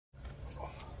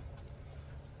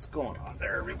going on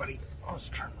there, everybody? Let's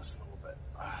turn this a little bit.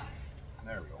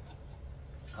 There we go.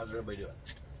 How's everybody doing?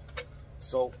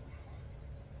 So,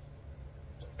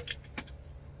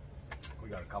 we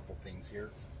got a couple things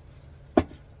here.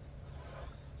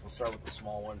 We'll start with the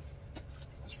small one.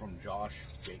 It's from Josh,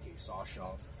 JK Saw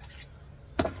Shop.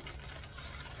 Let's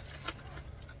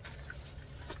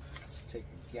take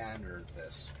a gander at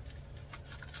this.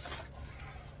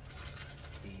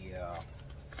 He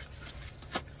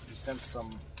sent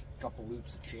some couple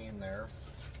loops of chain there.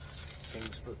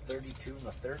 Chains for 32 and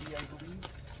a 30, I believe.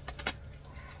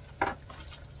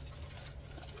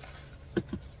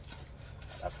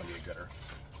 That's gonna be a gooder.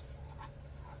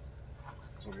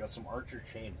 So we got some Archer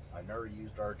chain. I've never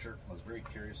used Archer. I was very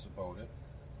curious about it.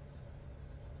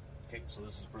 Okay, so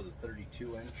this is for the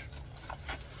 32 inch.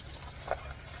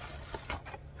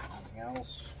 Anything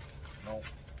else? No.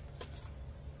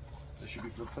 This should be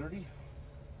for 30.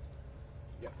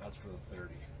 Yep, that's for the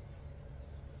 30.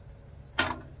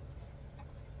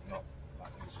 No, I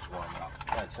think this is warming up.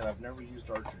 Like I said, I've never used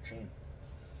Archer chain.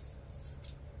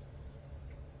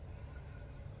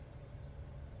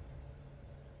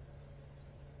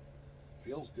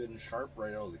 Feels good and sharp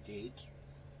right out of the gate.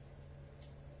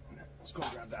 Let's go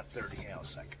grab that 30 in a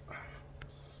second.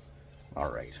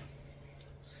 All right.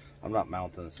 I'm not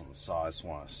mounting this on the saw. I just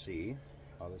want to see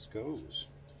how this goes.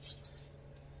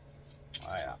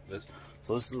 Oh yeah,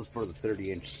 so this is for the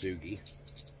 30-inch Sugi.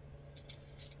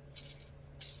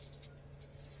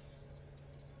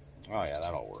 Oh yeah,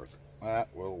 that'll work.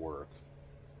 That will work.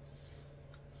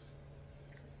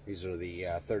 These are the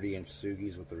 30-inch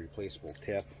Sugis with the replaceable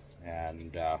tip.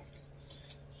 And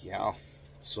yeah,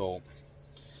 so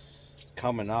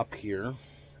coming up here,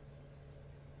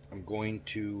 I'm going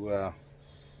to,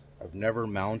 I've never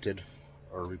mounted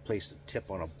or replaced a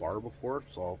tip on a bar before,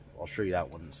 so I'll show you that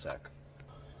one in a sec.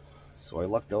 So I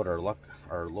lucked out,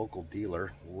 our local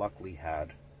dealer luckily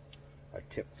had a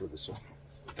tip for this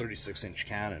 36-inch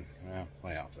Canon. Oh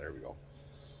yeah, there we go.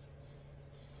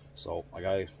 So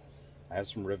I have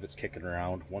some rivets kicking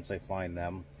around. Once I find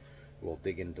them, we'll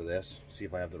dig into this, see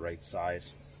if I have the right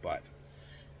size. But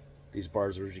these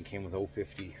bars originally came with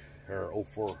 050 or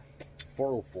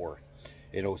 404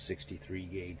 in 063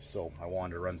 gauge, so I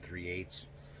wanted to run 3/8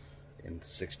 in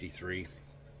 63.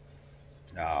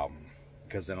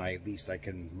 Because then at least I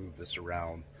can move this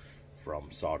around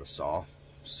from saw to saw.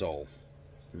 So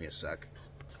give me a sec.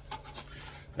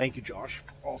 Thank you, Josh,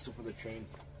 also for the chain.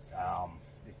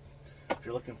 If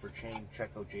you're looking for chain, check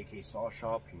out JK Saw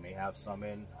Shop. He may have some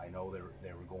in. I know they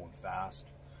were going fast,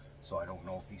 so I don't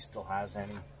know if he still has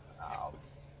any.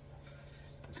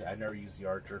 I never used the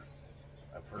Archer.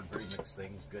 I've heard very mixed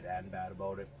things, good and bad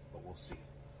about it, but we'll see.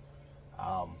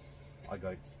 I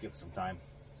gotta give some time.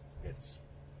 It's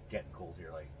getting cold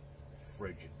here, like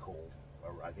frigid cold.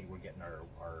 I think we're getting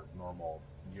our normal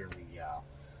yearly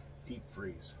deep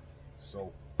freeze.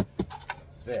 So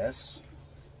this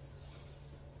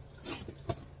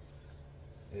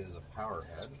is a power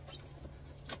head. Let's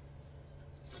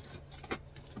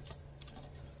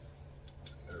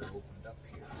get her opened up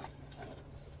here.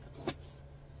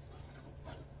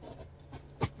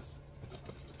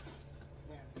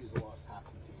 Yeah, use a lot of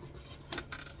packing tape.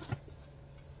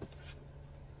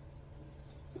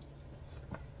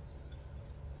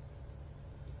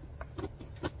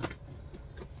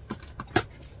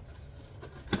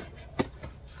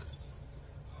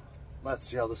 Let's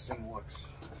see how this thing looks.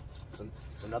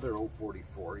 It's another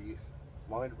 044. You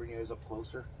want me to bring you guys up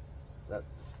closer?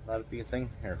 That'd be a thing?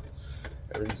 Here.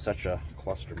 Everything's such a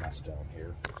cluster mess down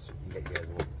here, so we can get you guys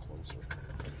a little bit closer.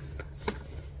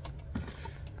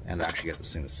 And actually get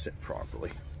this thing to sit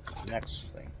properly. Next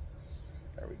thing.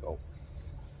 There we go.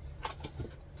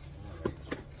 Alright.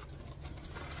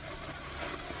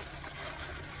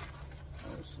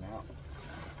 Oh snap.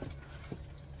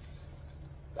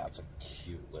 That's a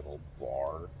cute little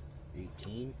bar.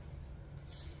 18.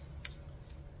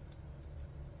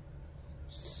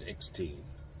 16.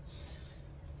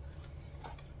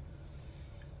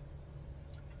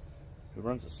 Who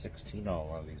runs a 16 on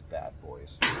one of these bad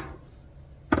boys?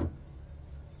 I'm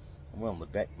willing to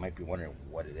bet you might be wondering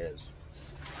what it is.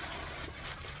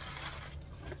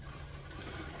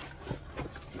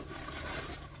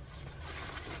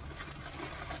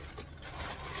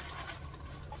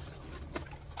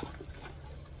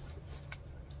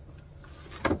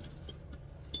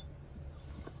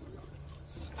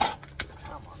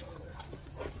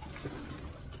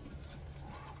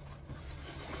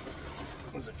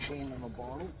 There's a chain in the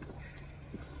bottle.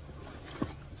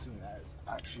 This thing is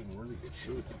actually in really good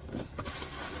shape.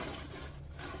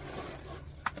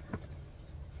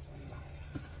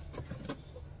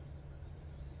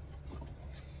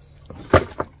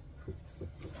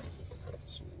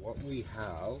 we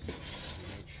have,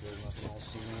 make sure nothing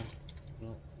else in there.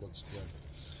 No, looks good.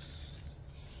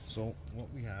 So what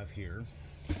we have here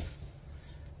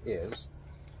is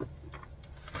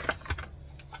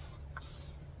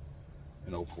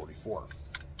an 044.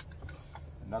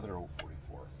 Another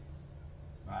 044.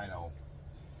 I know.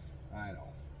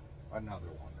 Another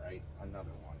one, right?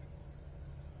 Another one.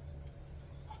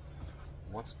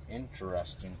 What's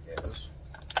interesting is,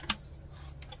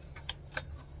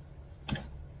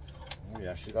 oh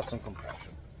yeah, she got some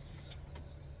compression.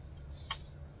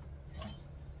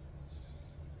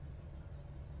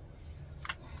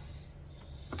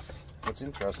 What's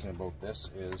interesting about this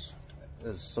is,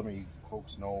 as some of you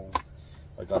folks know,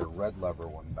 I got a red lever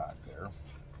one back there.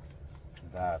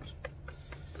 That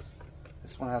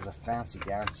this one has a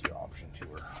fancy-dancy option to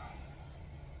her.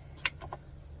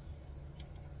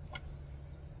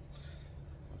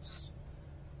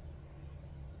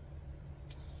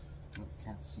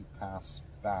 Can't see past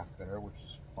back there, which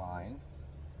is fine.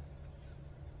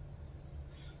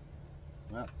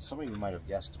 Well, some of you might have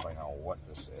guessed by now what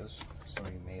this is. Some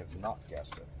of you may have not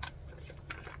guessed it.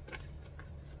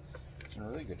 It's in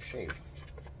really good shape.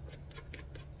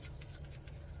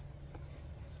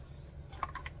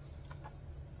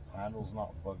 Handle's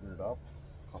not buggered up.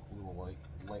 A couple little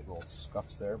light little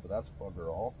scuffs there, but that's bugger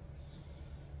all.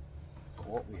 But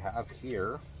what we have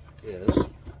here is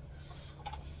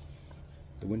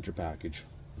the winter package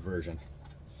version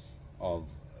of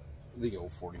the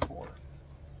 044.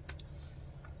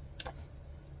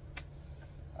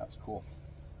 That's cool.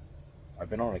 I've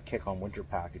been on a kick on winter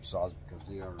package saws because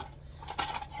they are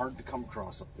hard to come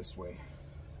across up this way.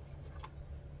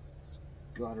 It's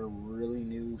got a really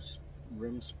new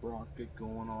rim sprocket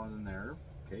going on in there.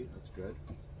 Okay, that's good.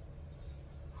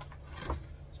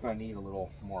 It's gonna need a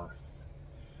little more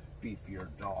beefier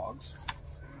dogs.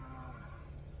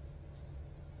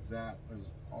 That is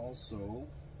also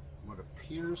what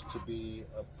appears to be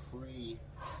a pre-EPA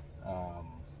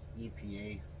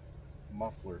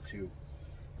muffler too.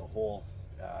 The hole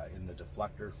in the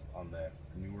deflector on the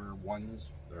newer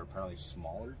ones, they're apparently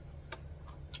smaller.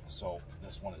 So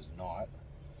this one is not.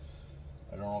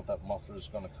 I don't know if that muffler is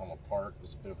going to come apart.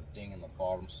 There's a bit of a ding in the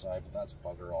bottom side, but that's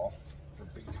bugger all for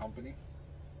big company.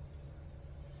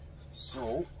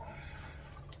 So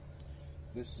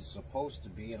this is supposed to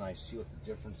be, and I see what the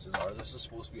differences are. This is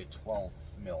supposed to be a 12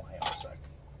 mil Hamsec.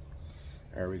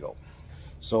 There we go.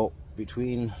 So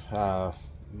between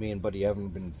me and Buddy Evan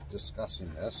have been discussing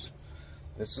this.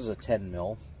 This is a 10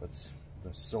 mil, but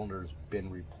the cylinder's been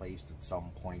replaced at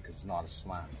some point because it's not a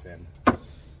slant fin.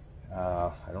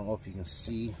 I don't know if you can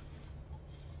see,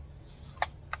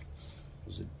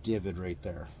 there's a divot right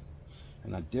there,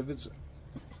 and that divot's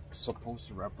supposed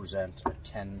to represent a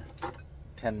 10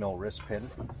 mil wrist pin,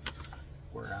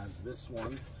 whereas this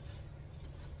one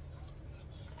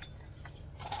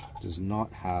does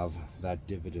not have that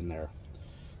divot in there.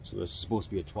 So this is supposed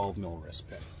to be a 12 mil wrist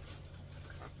pin.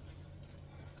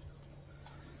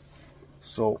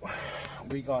 So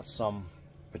we got some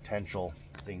potential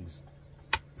things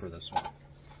for this one.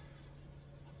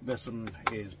 This one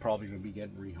is probably going to be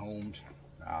getting rehomed.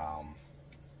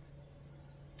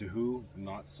 To who? I'm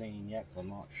not saying yet because I'm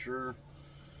not sure.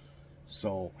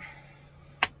 So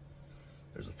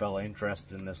there's a fella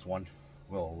interested in this one.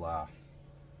 We'll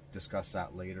discuss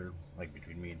that later, like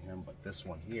between me and him. But this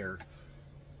one here,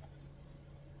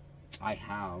 I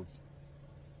have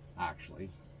a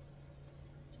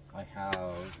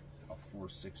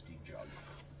 460 jug.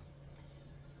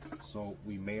 So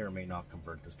we may or may not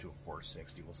convert this to a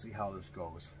 460. We'll see how this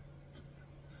goes.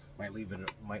 Might leave it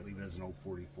as an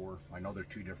 044. I know they're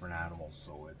two different animals,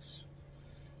 so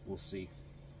we'll see.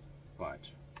 But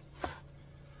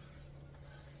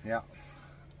yeah,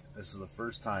 this is the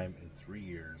first time in 3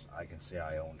 years I can say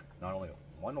I owned not only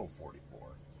one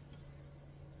 044,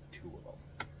 two of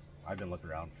them. I've been looking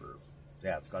around for,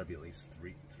 yeah, it's got to be at least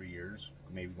three years,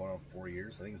 maybe going on 4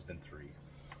 years. I think it's been 3.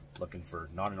 Looking for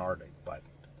not an Arctic, but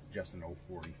just an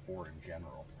 044 in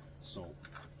general. So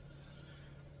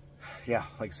yeah,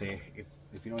 like I say,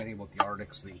 if you know anything about the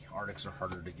Arctics are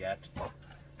harder to get.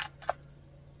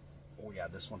 Oh yeah,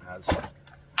 this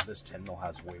 10 mil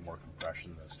has way more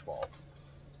compression than this 12.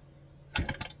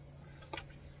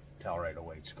 Tell right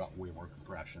away, it's got way more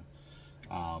compression.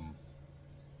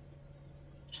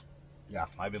 Yeah,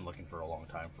 I've been looking for a long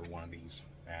time for one of these,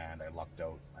 and I lucked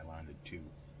out. I landed 2.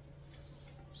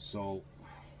 So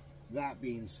that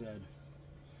being said,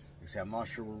 like I say, I'm not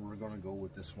sure where we're going to go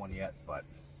with this one yet, but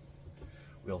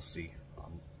we'll see.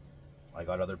 I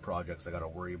got other projects I got to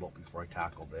worry about before I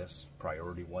tackle this.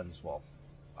 Priority ones, well,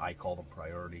 I call them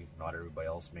priority. Not everybody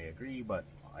else may agree, but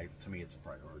to me it's a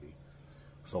priority.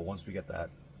 So once we get the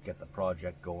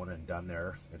project going and done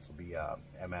there, it'll be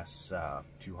MS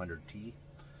 200T.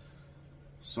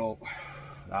 So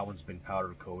that one's been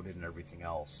powder coated and everything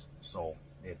else. So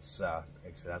it's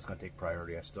that's going to take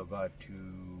priority. I still got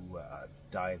to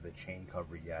dye the chain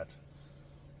cover yet.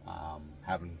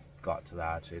 Haven't got to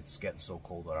that. It's getting so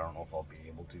cold that I don't know if I'll be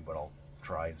able to, but I'll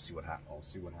try and see what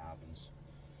happens.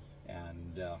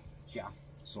 And yeah,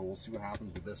 so we'll see what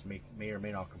happens with this. May or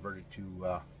may not convert it to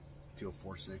a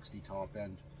 460 top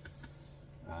end.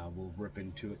 We'll rip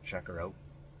into it, check her out.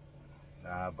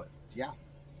 But yeah,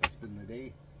 that's been the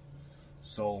day.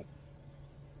 So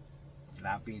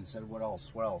that being said, what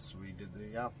else? We did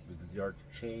the arch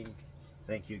chain.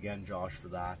 Thank you again, Josh, for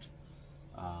that.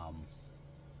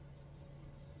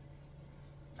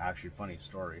 Actually, funny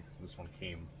story. This one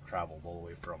traveled all the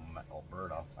way from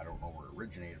Alberta. I don't know where it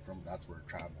originated from. That's where it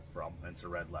traveled from. And it's a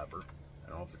red lever. I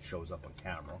don't know if it shows up on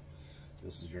camera.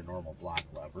 This is your normal black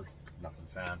lever. Nothing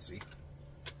fancy.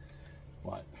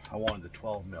 But I wanted the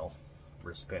 12 mil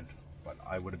wrist pin. But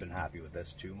I would have been happy with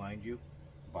this too, mind you.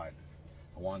 But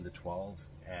I wanted the 12,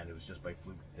 and it was just by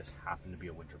fluke. This happened to be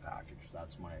a winter package.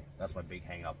 That's my big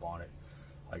hang up on it.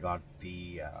 I got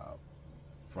the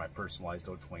for my personalized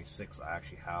 026, I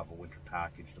actually have a winter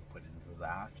package to put into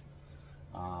that.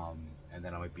 And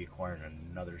then I might be acquiring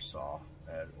another saw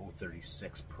at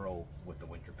 036 Pro with the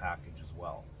winter package as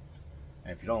well.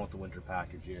 And if you don't know what the winter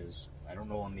package is, I don't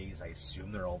know on these, I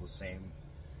assume they're all the same,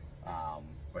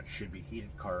 but should be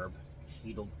heated carb,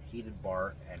 heated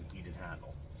bar, and heated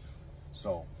handle.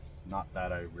 So, not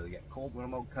that I really get cold when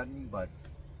I'm out cutting, but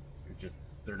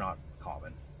they're not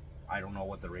common. I don't know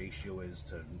what the ratio is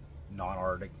to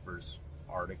non-Arctic versus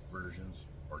Arctic versions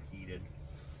or heated,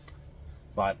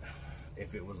 but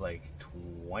if it was like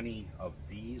 20 of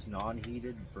these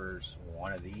non-heated versus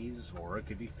one of these, or it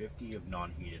could be 50 of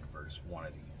non-heated versus one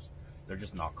of these, they're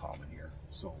just not common here.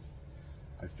 So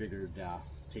I figured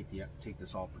take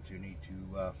this opportunity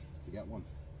to get one.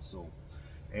 So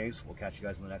anyways, we'll catch you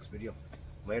guys in the next video.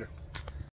 Later.